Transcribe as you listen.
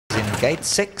gate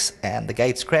 6 and the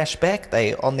gates crash back.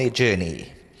 They're on their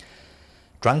journey.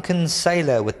 Drunken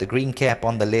Sailor with the green cap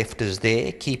on the left is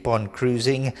there. Keep on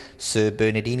cruising. Sir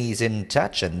Bernadini's in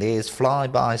touch, and there's Fly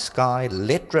By Sky.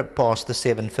 Let rip past the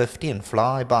 750, and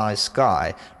Fly By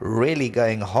Sky really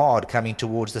going hard coming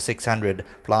towards the 600.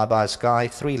 Fly By Sky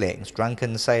 3 lengths.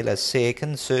 Drunken Sailor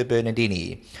second. Sir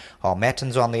Bernadini.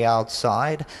 Harmattan's on the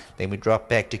outside. Then we drop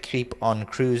back to Keep on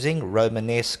Cruising.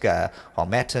 Romanesca.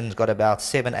 Harmattan's got about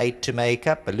 7-8 to make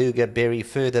up. Beluga Berry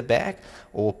further back.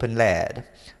 Orpin Lad.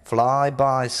 Fly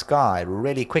By Sky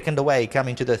really quickened away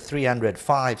coming to the 300,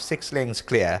 5-6 lengths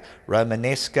clear.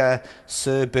 Romanesca.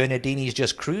 Sir Bernadini's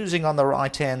just cruising on the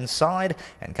right hand side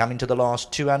and coming to the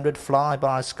last 200. Fly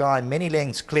By Sky many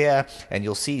lengths clear, and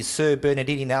you'll see Sir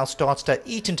Bernadini now starts to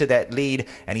eat into that lead,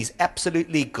 and he's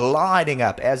absolutely gliding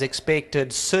up as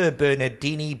expected. Sir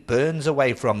Bernadini burns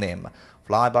away from them.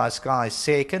 Fly By Sky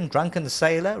second. Drunken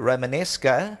Sailor.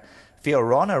 Romanesca.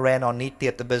 Fiorana ran on neatly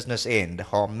at the business end.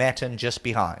 Harmattan just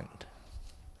behind.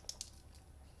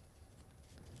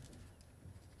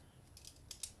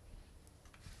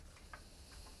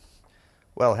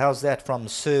 Well, how's that from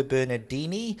Sir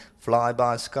Bernadini? Fly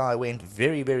By Sky went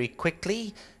very, very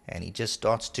quickly, and he just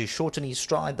starts to shorten his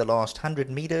stride the last 100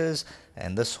 meters.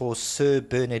 And this horse, Sir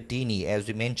Bernadini, as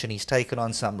we mentioned, he's taken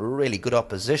on some really good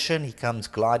opposition. He comes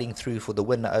gliding through for the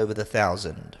win over the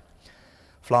 1,000.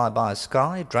 Fly By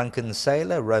Sky, Drunken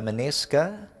Sailor,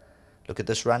 Romanesca. Look at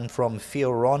this run from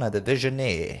Fiorana, the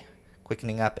Visionaire,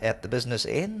 quickening up at the business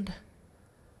end.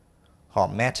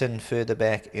 Harmattan further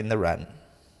back in the run.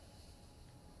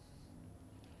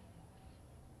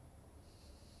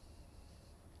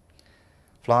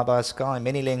 Fly By Sky,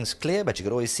 many lengths clear, but you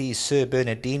could always see Sir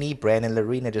Bernadini. Brandon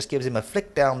Lorena just gives him a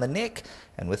flick down the neck,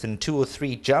 and within 2 or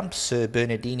 3 jumps, Sir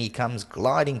Bernadini comes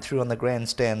gliding through on the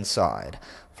grandstand side.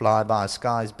 Fly By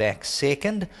Sky's back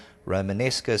second.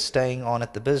 Romanesca staying on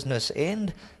at the business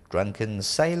end. Drunken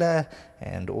Sailor,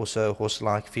 and also a horse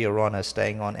like Fiorana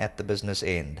staying on at the business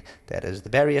end. That is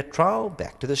the barrier trial.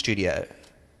 Back to the studio.